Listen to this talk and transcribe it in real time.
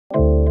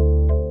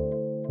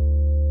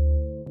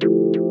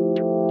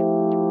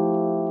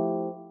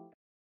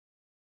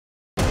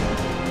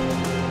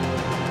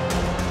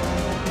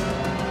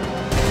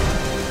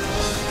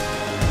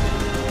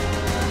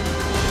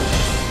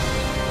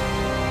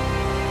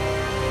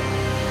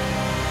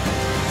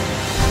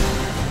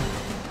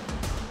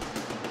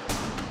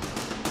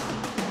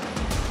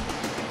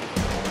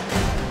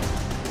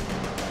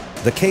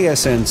The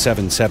KSN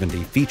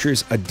 770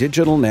 features a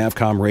digital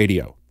Navcom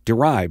radio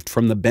derived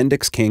from the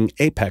Bendix King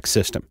Apex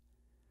system.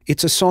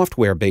 It's a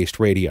software-based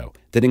radio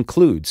that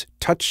includes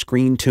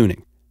touchscreen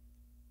tuning,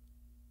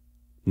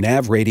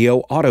 Nav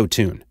Radio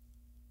Auto-Tune,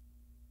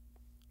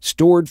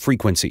 stored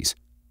frequencies,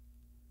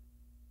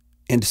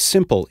 and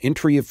simple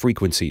entry of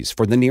frequencies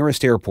for the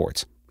nearest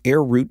airports,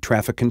 air route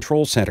traffic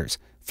control centers,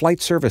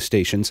 flight service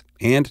stations,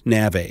 and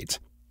nav aids.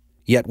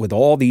 Yet with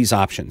all these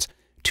options,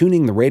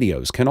 tuning the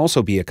radios can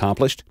also be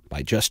accomplished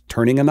by just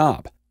turning a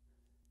knob.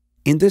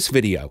 In this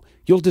video,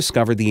 you'll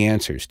discover the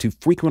answers to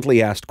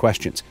frequently asked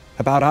questions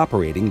about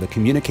operating the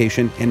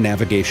communication and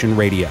navigation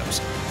radios.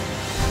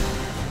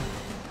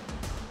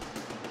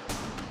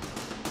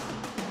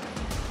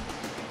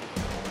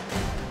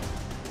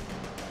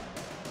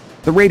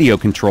 The radio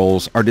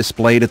controls are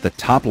displayed at the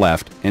top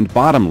left and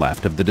bottom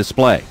left of the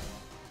display.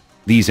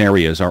 These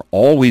areas are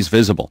always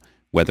visible,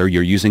 whether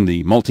you're using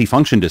the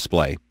multifunction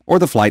display or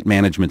the flight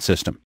management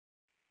system.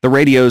 The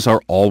radios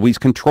are always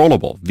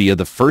controllable via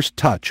the first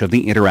touch of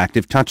the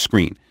interactive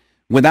touchscreen,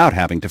 without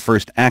having to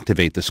first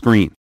activate the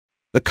screen.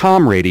 The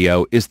COMM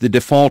radio is the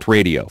default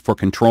radio for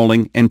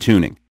controlling and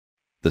tuning.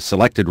 The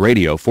selected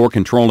radio for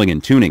controlling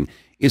and tuning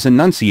is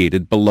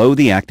enunciated below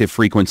the active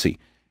frequency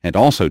and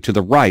also to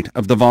the right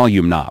of the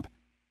volume knob.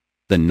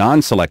 The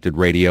non-selected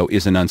radio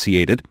is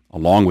enunciated,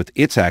 along with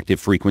its active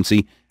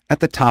frequency, at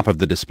the top of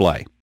the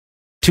display.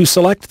 To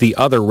select the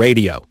other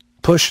radio,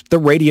 push the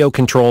radio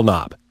control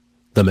knob.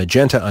 The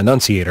magenta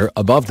annunciator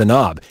above the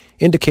knob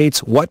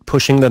indicates what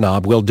pushing the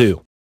knob will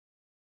do.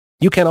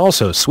 You can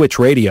also switch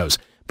radios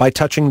by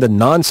touching the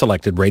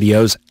non-selected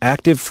radio's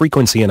active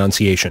frequency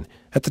annunciation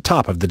at the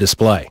top of the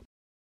display.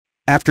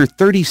 After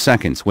 30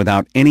 seconds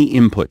without any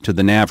input to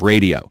the nav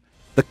radio,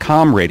 the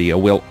COMM radio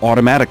will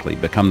automatically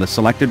become the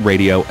selected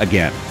radio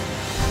again.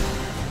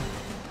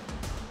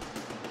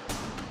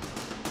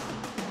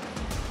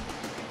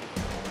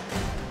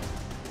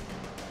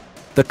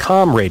 The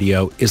COMM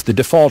radio is the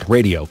default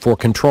radio for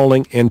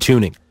controlling and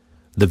tuning.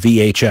 The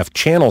VHF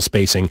channel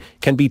spacing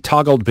can be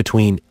toggled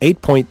between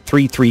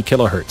 8.33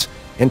 kHz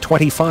and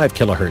 25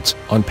 kHz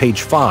on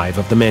page 5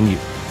 of the menu.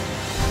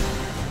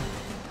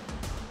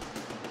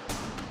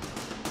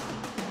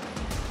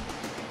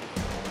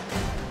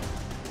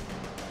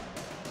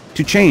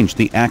 To change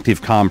the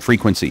active COMM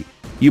frequency,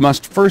 you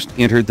must first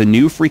enter the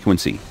new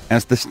frequency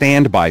as the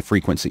standby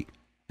frequency,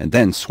 and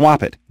then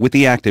swap it with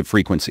the active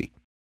frequency.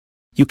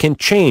 You can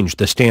change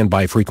the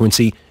standby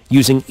frequency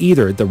using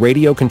either the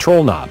radio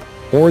control knob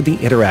or the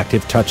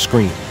interactive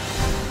touchscreen.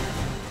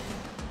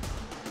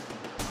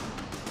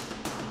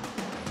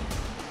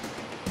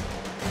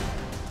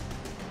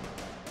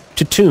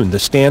 To tune the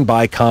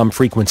standby COMM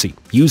frequency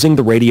using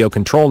the radio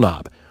control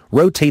knob,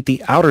 rotate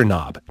the outer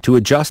knob to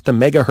adjust the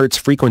megahertz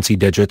frequency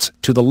digits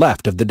to the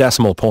left of the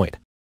decimal point.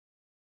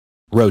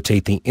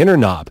 Rotate the inner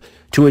knob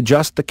to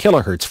adjust the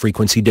kilohertz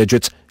frequency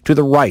digits to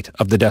the right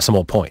of the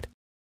decimal point.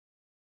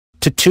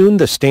 To tune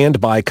the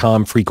standby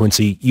COMM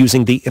frequency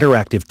using the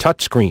interactive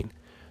touchscreen,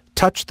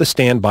 touch the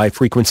standby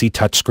frequency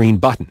touchscreen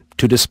button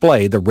to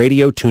display the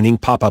radio tuning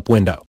pop-up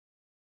window.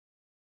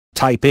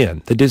 Type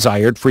in the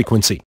desired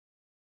frequency.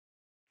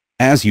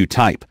 As you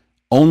type,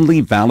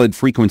 only valid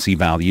frequency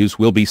values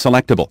will be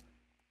selectable.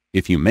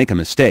 If you make a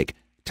mistake,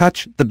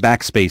 touch the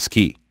backspace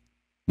key.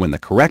 When the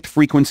correct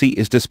frequency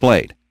is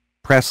displayed,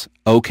 press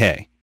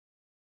OK.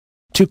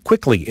 To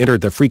quickly enter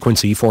the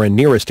frequency for a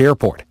nearest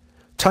airport,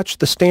 touch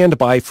the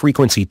standby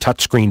frequency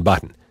touchscreen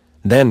button,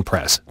 then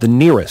press the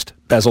nearest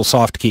bezel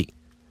soft key.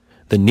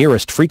 The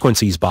nearest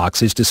frequencies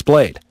box is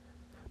displayed.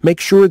 Make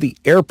sure the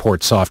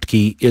airport soft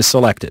key is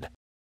selected.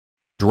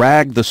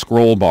 Drag the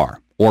scroll bar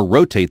or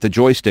rotate the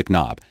joystick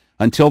knob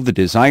until the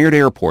desired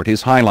airport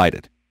is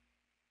highlighted.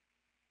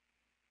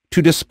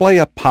 To display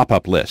a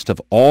pop-up list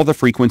of all the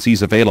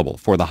frequencies available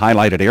for the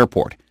highlighted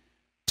airport,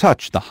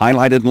 touch the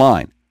highlighted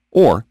line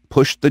or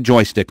push the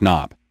joystick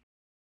knob.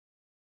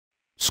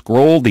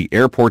 Scroll the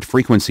airport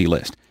frequency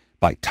list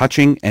by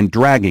touching and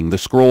dragging the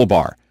scroll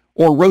bar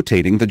or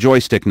rotating the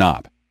joystick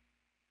knob.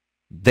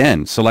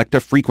 Then select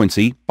a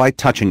frequency by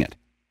touching it.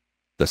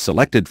 The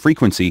selected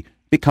frequency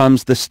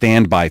becomes the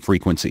standby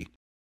frequency.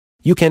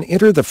 You can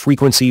enter the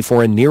frequency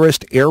for a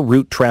nearest air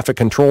route traffic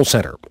control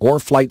center or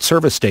flight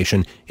service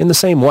station in the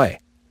same way.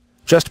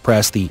 Just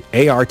press the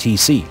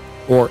ARTC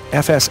or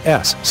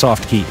FSS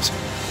soft keys.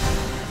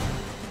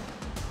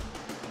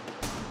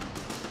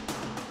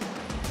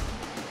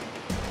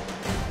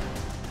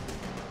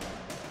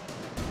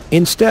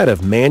 Instead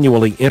of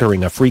manually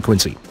entering a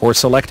frequency or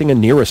selecting a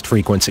nearest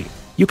frequency,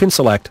 you can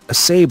select a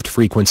saved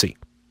frequency.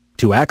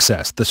 To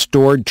access the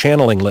stored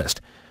channeling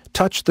list,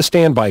 touch the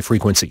standby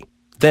frequency,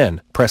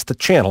 then press the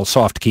channel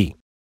soft key.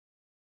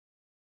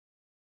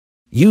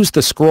 Use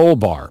the scroll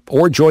bar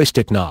or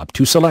joystick knob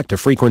to select a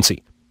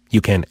frequency.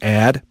 You can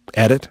add,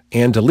 edit,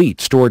 and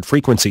delete stored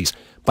frequencies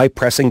by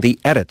pressing the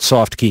Edit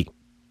soft key.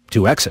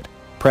 To exit,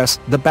 press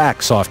the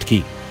Back soft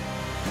key.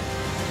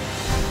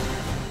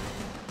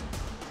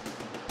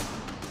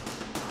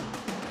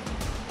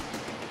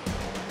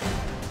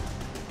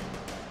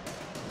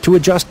 To To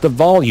adjust the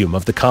volume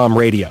of the COMM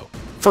radio,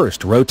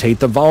 first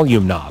rotate the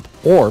volume knob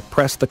or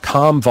press the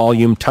COMM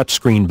volume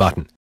touchscreen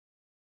button.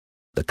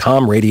 The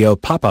COMM radio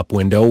pop-up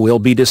window will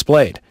be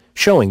displayed,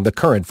 showing the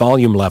current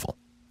volume level.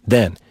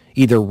 Then,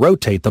 either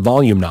rotate the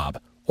volume knob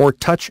or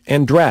touch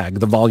and drag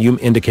the volume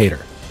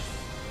indicator.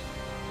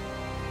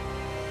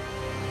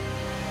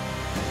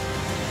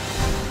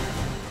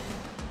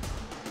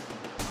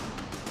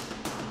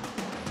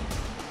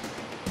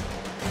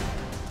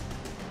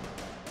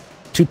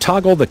 To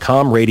toggle the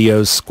COMM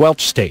radio's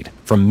squelch state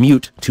from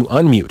mute to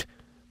unmute,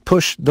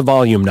 push the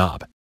volume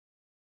knob.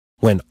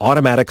 When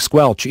automatic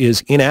squelch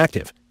is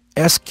inactive,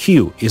 SQ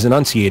is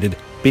enunciated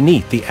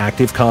beneath the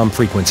active COMM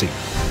frequency.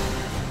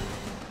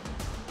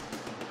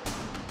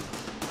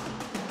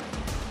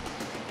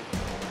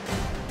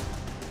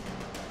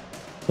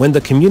 When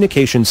the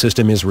communication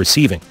system is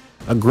receiving,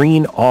 a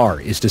green R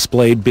is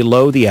displayed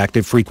below the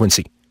active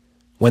frequency.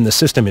 When the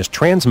system is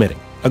transmitting,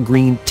 a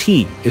green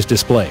T is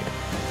displayed.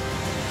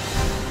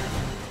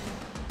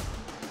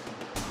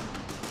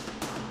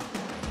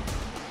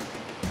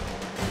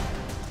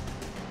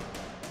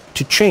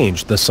 To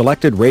change the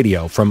selected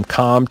radio from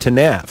COMM to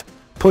NAV,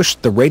 push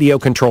the radio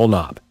control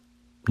knob.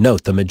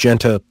 Note the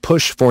magenta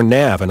Push for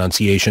NAV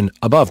enunciation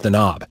above the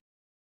knob.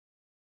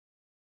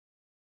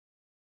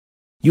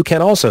 You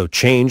can also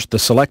change the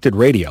selected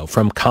radio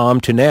from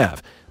COMM to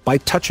NAV by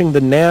touching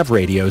the NAV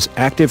radio's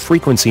active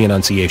frequency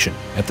enunciation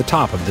at the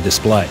top of the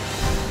display.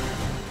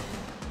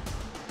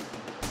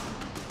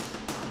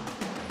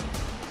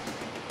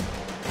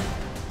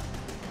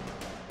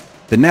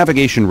 The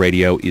navigation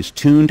radio is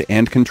tuned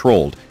and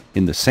controlled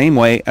in the same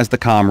way as the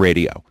COMM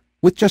radio,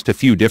 with just a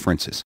few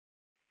differences.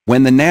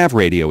 When the NAV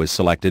radio is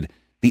selected,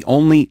 the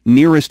only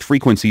nearest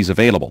frequencies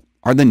available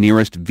are the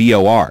nearest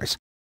VORs.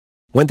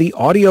 When the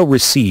audio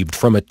received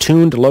from a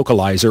tuned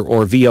localizer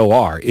or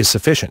VOR is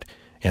sufficient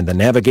and the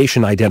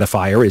navigation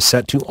identifier is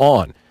set to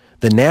on,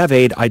 the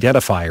NavAid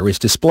identifier is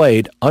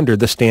displayed under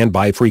the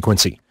standby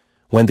frequency.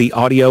 When the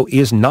audio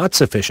is not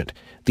sufficient,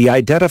 the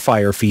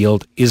identifier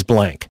field is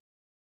blank.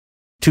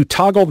 To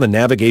toggle the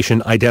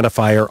navigation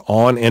identifier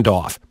on and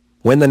off,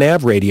 when the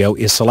nav radio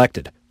is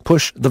selected,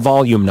 push the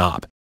volume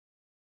knob.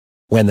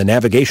 When the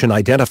navigation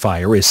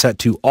identifier is set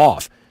to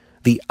off,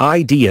 the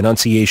ID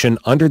enunciation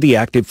under the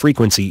active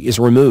frequency is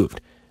removed,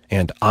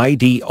 and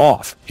ID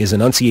off is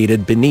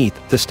enunciated beneath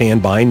the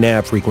standby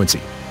nav frequency.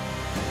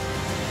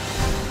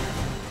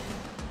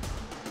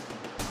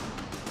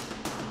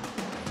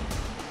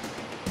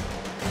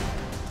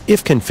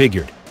 If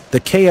configured,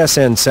 the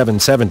KSN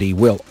 770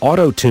 will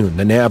auto-tune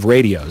the nav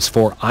radios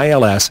for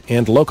ILS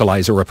and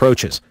localizer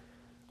approaches.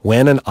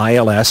 When an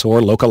ILS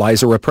or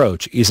localizer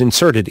approach is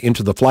inserted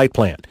into the flight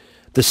plan,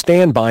 the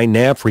standby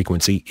nav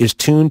frequency is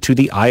tuned to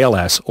the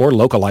ILS or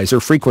localizer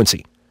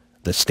frequency.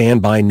 The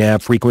standby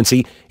nav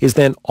frequency is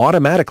then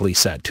automatically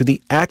set to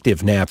the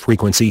active nav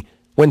frequency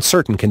when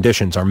certain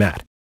conditions are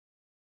met.